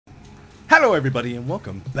Hello everybody and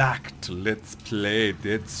welcome back to Let's Play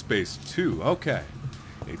Dead Space 2. Okay.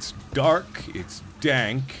 It's dark, it's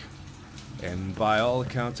dank, and by all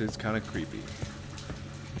accounts it's kind of creepy.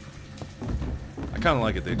 I kind of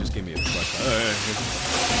like it, they just gave me a flashlight.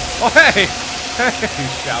 Oh hey! Hey,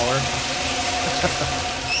 shower!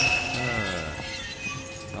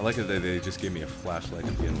 I like it that they just gave me a flashlight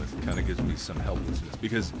to begin with. It kind of gives me some helplessness.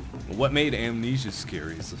 Because what made Amnesia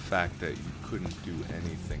scary is the fact that you couldn't do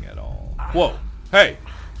anything at all. Whoa! Hey!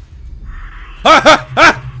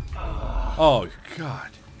 Oh, God.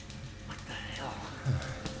 What the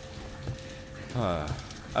hell?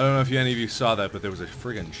 I don't know if any of you saw that, but there was a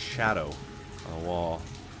friggin' shadow on the wall.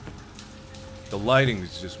 The lighting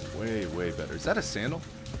is just way, way better. Is that a sandal?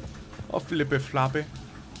 Oh, flippy floppy.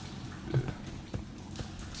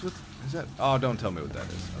 What's is that? Oh, don't tell me what that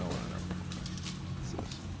is. I don't want to know.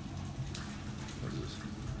 What's this?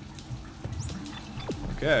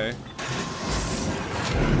 Okay.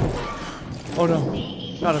 Oh no,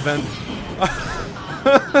 not a vent.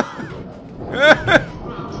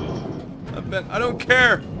 A vent. I don't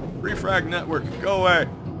care. Refrag network. Go away.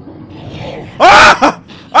 Ah!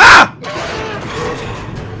 Ah!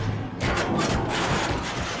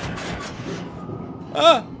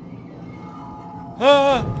 Ah!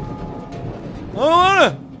 Ah! I don't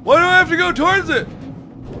wanna! Why do I have to go towards it?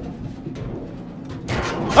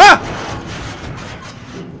 Ah!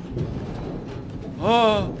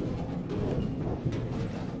 Oh.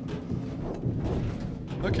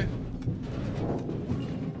 Okay.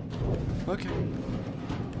 Okay.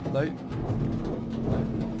 Light.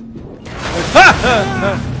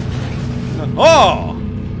 Oh!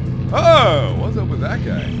 Oh! What's up with that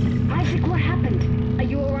guy? Isaac, what happened? Are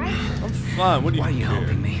you alright? I'm fine. What do you Why are you care?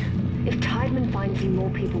 helping me? If Tideman finds you, more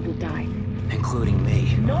people will die. Including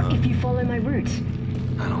me. Not if you follow my route.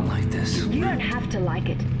 I don't like this. You don't have to like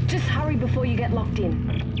it. Just hurry before you get locked in.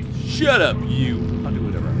 Shut up, you! I'll do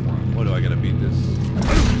whatever I want. What do I gotta beat this?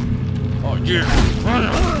 Oh, yeah!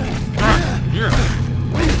 Yeah!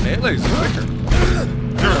 Melee's quicker!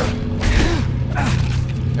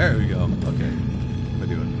 There we go. Okay. What am I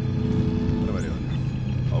doing? What am I doing?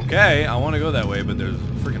 Okay, I want to go that way, but there's a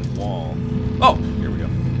freaking wall. Oh! Here we go.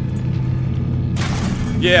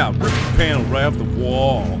 Yeah! Rip the panel right off the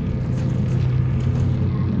wall.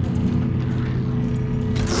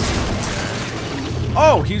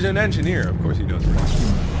 Oh, he's an engineer. Of course he knows.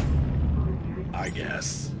 I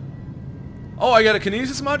guess. Oh, I got a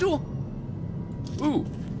kinesis module? Ooh.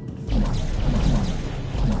 What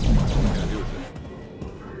am I gonna do with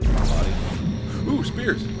it? Body. Ooh,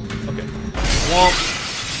 spears. Okay. Womp.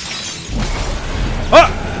 Ah!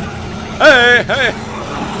 Hey, hey!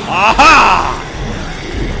 Aha!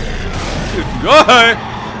 Good guy! I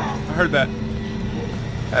heard that.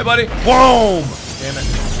 Hey, buddy. Boom! Damn it.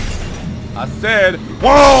 I said,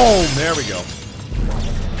 boom! There we go.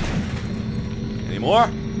 Any more?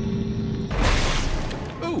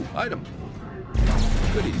 Ooh, item.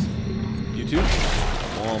 Goodies. You too?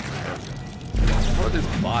 Womp. What are these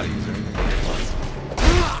bodies?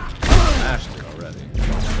 Smashed it already.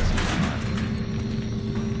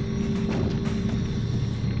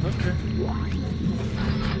 Okay.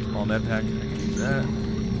 Small med pack. I can use that.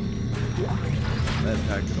 Med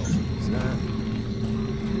pack can also use that.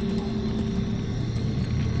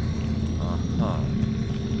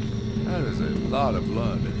 That is a lot of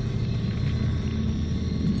blood.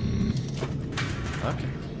 Okay.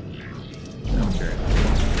 Don't carry that.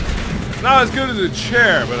 It's not as good as a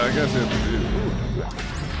chair, but I guess it'll do.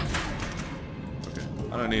 Okay.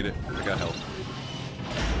 I don't need it. I got health.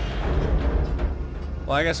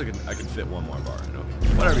 Well, I guess I can fit one more bar in.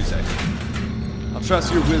 Okay. Whatever you say. I'll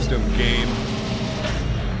trust your wisdom, game.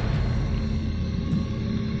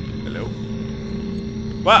 Hello?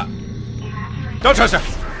 What? Don't trust her!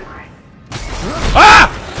 Ah!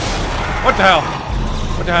 What the hell?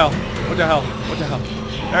 What the hell? What the hell? What the hell?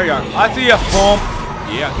 There you are. I see ya, boom.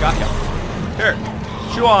 Yeah, got ya. Here.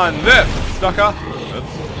 Chew on this, sucker.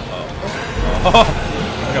 Oops. Oh.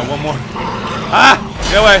 I got one more. Ah!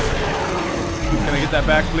 Get away. Can I get that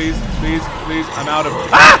back, please? Please, please. I'm out of...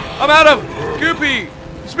 Ah! I'm out of goopy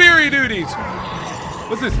speary duties.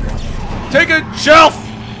 What's this? Take a shelf!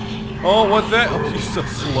 Oh, what's that? Oh, he's so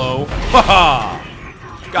slow. Haha!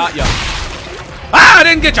 Got ya. Ah! I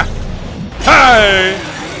didn't get ya! Hey!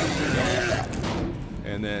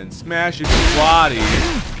 And then smash his body.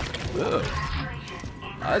 Ugh.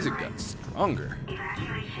 Isaac got stronger.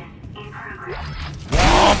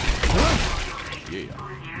 Yeah.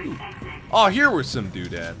 Oh, here were some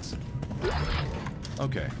doodads.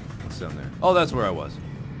 Okay. What's down there? Oh, that's where I was.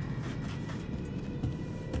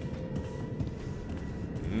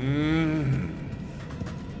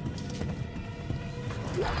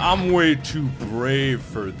 I'm way too brave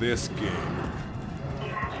for this game.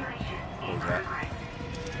 What was that?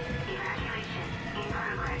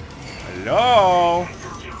 Hello?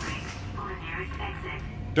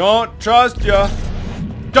 Don't trust ya.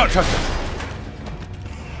 Don't trust ya.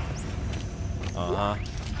 Uh-huh.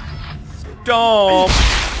 Stomp.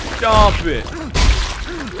 Stomp it.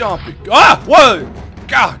 Stomp it. Ah! What?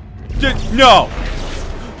 God. No.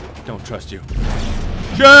 Don't trust you.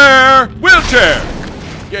 Chair! Wheelchair!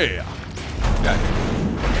 Yeah.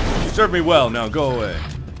 You served me well. Now go away.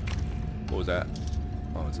 What was that?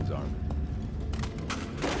 Oh, it's his arm.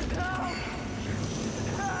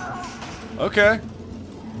 Okay.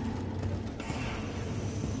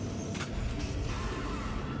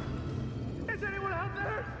 Is anyone out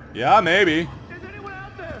there? Yeah, maybe. Is anyone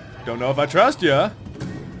out there? Don't know if I trust ya.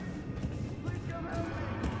 Please come help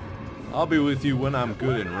me. I'll be with you when I'm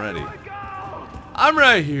good and ready. Let go! I'm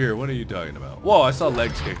right here. What are you talking about? Whoa, I saw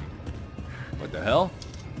legs kicking. What the hell?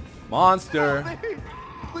 Monster. Help me.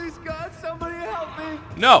 Please, God, somebody help me.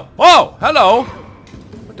 No. Oh, hello.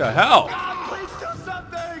 What the hell? God, please do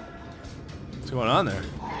something. What's going on there?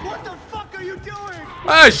 What the fuck are you doing?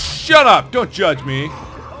 Ah, shut up. Don't judge me.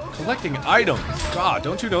 Collecting items. God,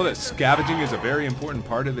 don't you know that scavenging is a very important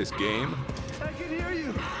part of this game? I can hear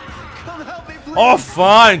you. Come help me, please. Oh,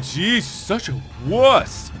 fine. Jeez, such a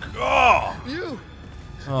wuss. God. You.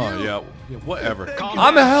 Oh, yeah. Yeah, whatever. Calm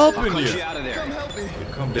I'm down. helping I'll you. cut you out of there. Come help me.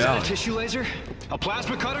 Calm Is that down. a tissue laser? A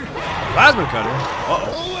plasma cutter? Plasma cutter.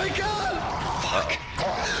 Uh-oh. Oh my God. Fuck.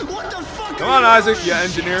 What the fuck? Come on, Isaac. You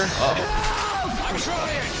engineer. Uh-oh. I'm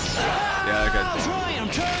trying. Yeah, that I'm guy's dead. trying. I'm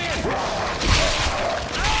trying.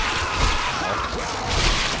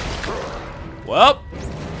 Well,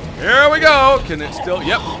 here we go. Can it still?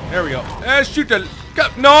 Yep. There we go. And shoot the.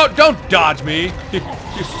 No, don't dodge me.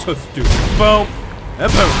 You're so stupid. Boom.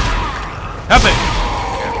 And boom. Help it.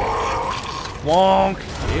 Wonk.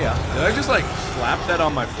 Yeah. Did I just like slap that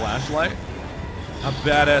on my flashlight? How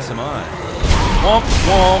badass am I? Womp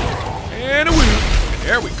womp. And a whoop.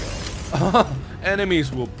 There we go.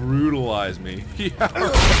 Enemies will brutalize me. Yeah,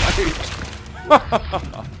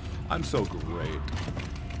 right. I'm so great.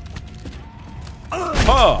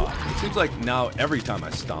 Oh, it seems like now every time I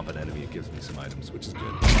stomp an enemy, it gives me some items, which is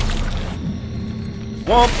good.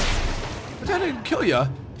 Womp! But that didn't kill ya.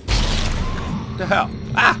 What the hell?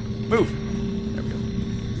 Ah! Move! There we go.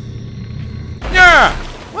 Yeah!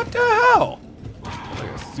 What the hell? Like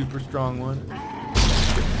a super strong one. I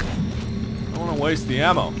don't want to waste the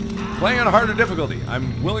ammo. Playing on a harder difficulty.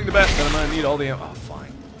 I'm willing to bet that I'm gonna need all the ammo. Oh,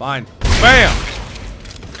 fine. Fine. Bam!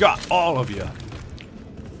 Got all of you.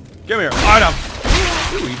 Give me your item.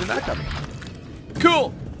 Ooh, even that got me.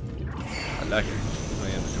 Cool. I like it. My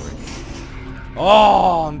inventory.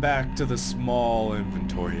 Oh, I'm back to the small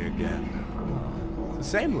inventory again. Oh, it's the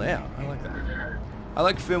same layout. I like that. I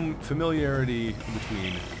like familiarity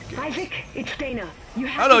between games. Isaac, it's Dana. You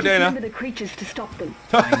have Hello, to Dana. remember the creatures to stop them.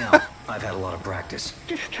 I know. I've had a lot of practice.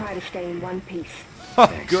 Just try to stay in one piece.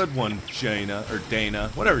 Good one, Jaina, or Dana,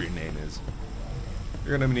 whatever your name is.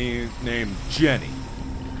 You're gonna be named Jenny.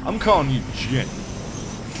 I'm calling you Jenny.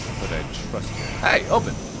 But I trust you. Hey,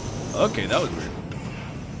 open. Okay, that was weird.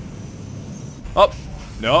 Oh,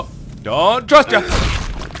 no. Don't trust ya.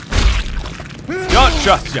 Don't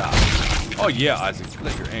trust ya. Oh yeah, Isaac,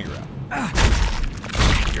 let your anger out.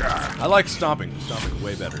 Yeah. I like stomping. Stomping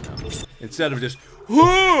way better now. Instead of just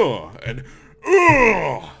and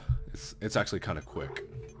it's actually kind of quick.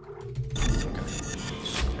 Okay.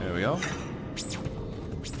 There we go.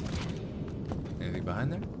 Anything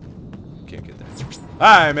behind there? Can't get there.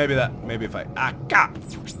 Alright, maybe if I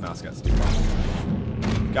mouse got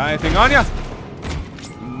stupid. Got anything on ya?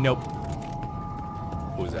 Nope.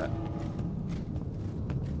 What was that?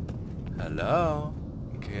 Hello?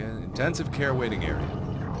 Okay, intensive care waiting area.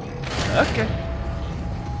 Okay.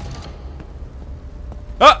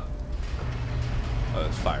 Ah! Oh,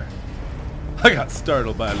 that's fire. I got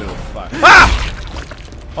startled by a little fire. Ah!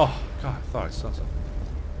 Oh, God, I thought I saw something.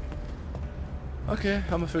 Okay,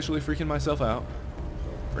 I'm officially freaking myself out.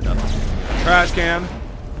 For nothing. Trash can.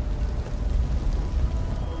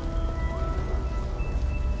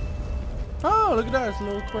 Oh, look at that. It's a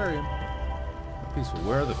little aquarium. Peaceful.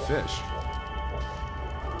 Where are the fish?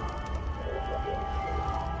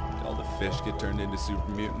 Did all the fish get turned into super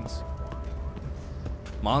mutants?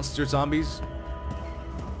 Monster zombies?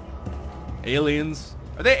 Aliens?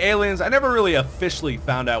 Are they aliens? I never really officially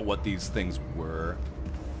found out what these things were.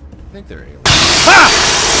 I think they're aliens. Ah!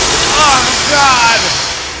 Oh, God!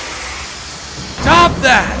 Stop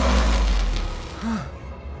that!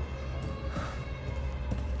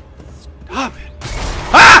 Stop it.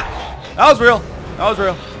 Ah! That was real. That was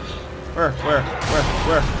real. Where?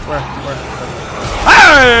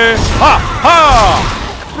 Hey! Ha! Ha!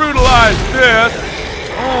 Brutalize this!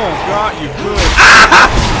 Oh, God, you good. Ah!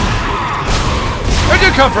 Where'd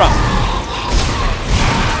you come from?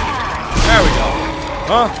 There we go.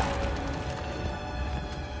 Huh?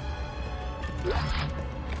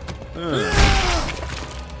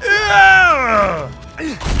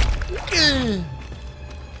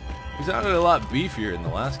 He sounded a lot beefier in the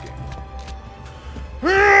last game.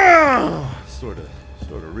 Sort of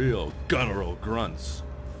real guttural grunts,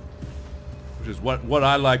 which is what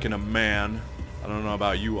I like in a man. I don't know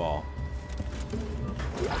about you all.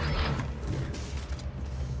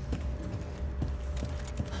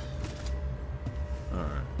 All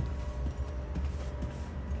right.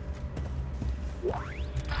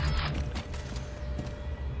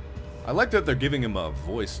 I like that they're giving him a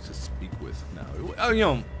voice to speak with now. You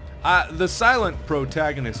know, the silent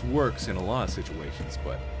protagonist works in a lot of situations,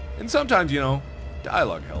 and sometimes, you know,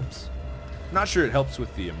 dialogue helps. Not sure it helps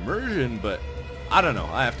with the immersion, but I don't know.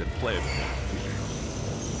 I have to play it.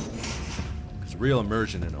 Because real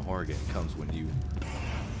immersion in a horror game comes when you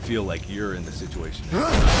feel like you're in the situation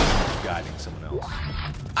and guiding someone else.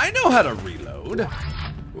 I know how to reload.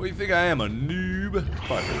 What do you think I am, a noob?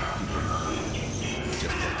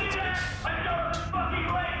 Just play Dead Space.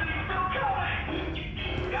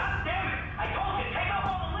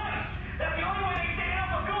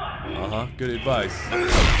 Good advice.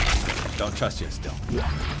 Don't trust you still.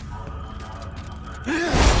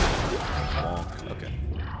 Okay.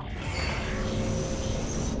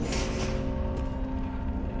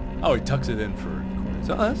 Oh, he tucks it in for corners.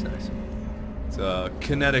 Oh, that's nice. It's a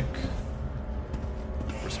kinetic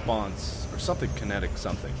response or something. Kinetic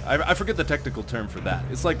something. I forget the technical term for that.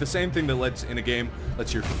 It's like the same thing that lets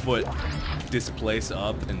your foot displace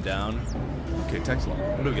up and down. Okay, text log.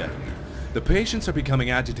 What do we got? The patients are becoming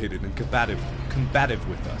agitated and combative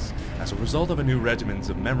with us. As a result of a new regimen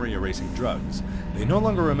of memory-erasing drugs, they no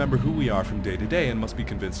longer remember who we are from day to day and must be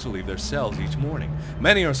convinced to leave their cells each morning.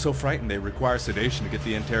 Many are so frightened they require sedation to get to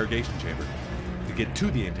the interrogation chamber.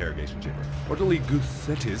 Orderly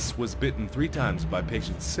Guthetis was bitten 3 times by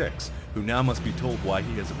patient 6, who now must be told why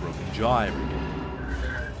he has a broken jaw every day.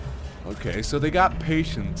 Okay, so they got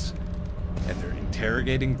patients, and they're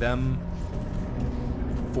interrogating them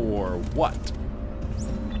for what?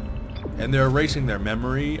 And they're erasing their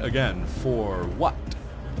memory again for what?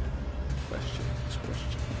 Questions.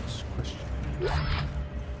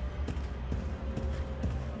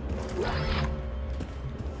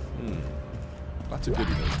 Lots of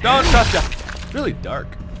goodies. Don't trust ya! It's really dark.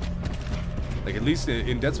 Like, at least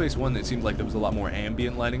in Dead Space 1 it seemed like there was a lot more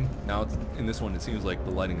ambient lighting. Now in this one it seems like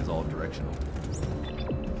the lighting is all directional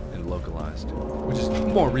and localized, which is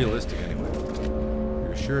more realistic anyway.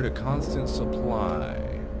 Assured a constant supply.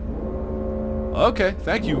 Okay,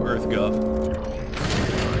 thank you, EarthGov.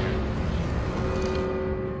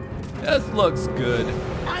 This looks good.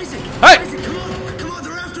 Isaac! Hey! Isaac, come on,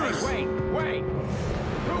 they're after us! Wait!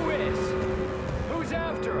 Who is? Who's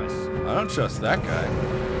after us? I don't trust that guy. I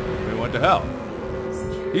mean, what the hell?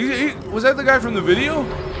 Was that the guy from the video? I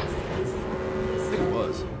think it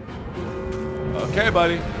was. Okay,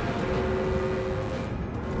 buddy.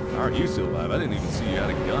 How are you still alive? I didn't even see you had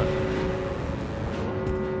a gun.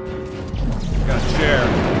 Got a chair.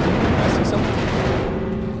 Did I see something?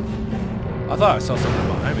 I thought I saw something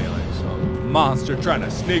behind me, like some monster trying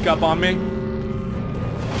to sneak up on me.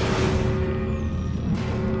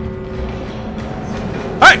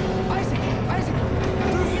 Hey! Isaac!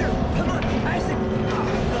 Through here! Come on, Isaac!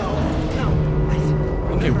 No, Isaac.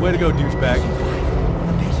 Okay, way to go, douchebag.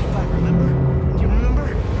 The patient 5, remember? Do you remember?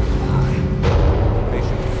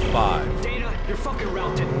 5. Dana, your fucking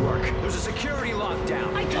route didn't work. There's a security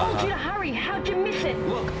lockdown. I told you to hurry. How'd you miss it?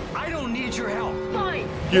 Look, I don't need your help. Fine.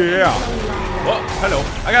 Yeah. Oh, hello.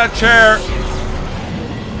 I got a chair.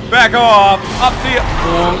 Back off. Up the.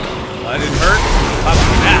 That didn't hurt. How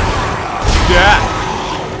about that? Yeah.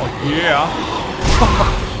 Oh, yeah.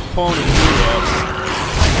 Pony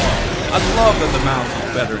I love that the mouse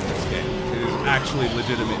is better in this game. It is actually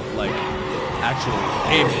legitimate, like, actual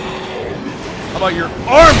aiming. How about your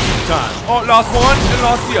arms this time? Oh, lost one and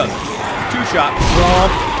lost the other. 2-shot.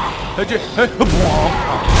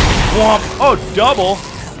 Oh, double.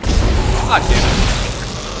 Ah, damn it.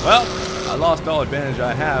 Well, I lost all advantage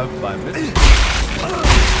I have by missing.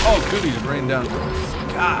 Oh, goodies rain down from the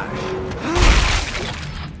sky.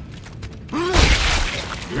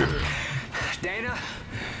 Dana?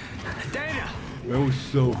 That was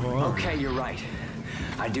so hard. Okay, you're right.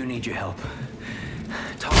 I do need your help.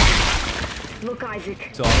 Talk. Look, Isaac,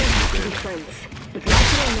 So we I'll have be to be there. friends. But like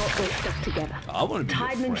it or not, we're stuck together. I want to be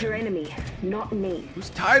Tideman's your friend. enemy, not me. Who's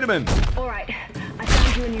Tideman? Alright, I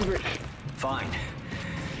found you a new route. Fine.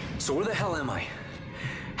 So where the hell am I?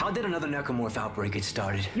 How did another necromorph outbreak get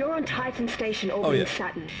started? You're on Titan Station orbiting yeah.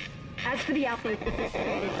 Saturn. As for the outbreak...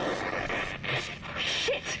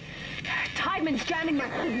 Shit! Tideman's jamming my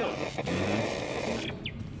signal.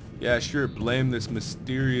 Yeah, sure. Blame this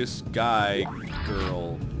mysterious guy,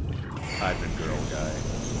 girl, Tideman girl guy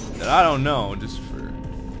that I don't know. Just for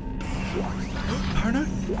Power Node.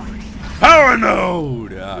 Power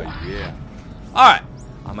Node. Oh yeah. All right.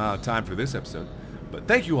 I'm out of time for this episode, but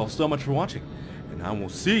thank you all so much for watching, and I will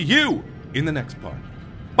see you in the next part.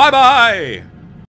 Bye bye.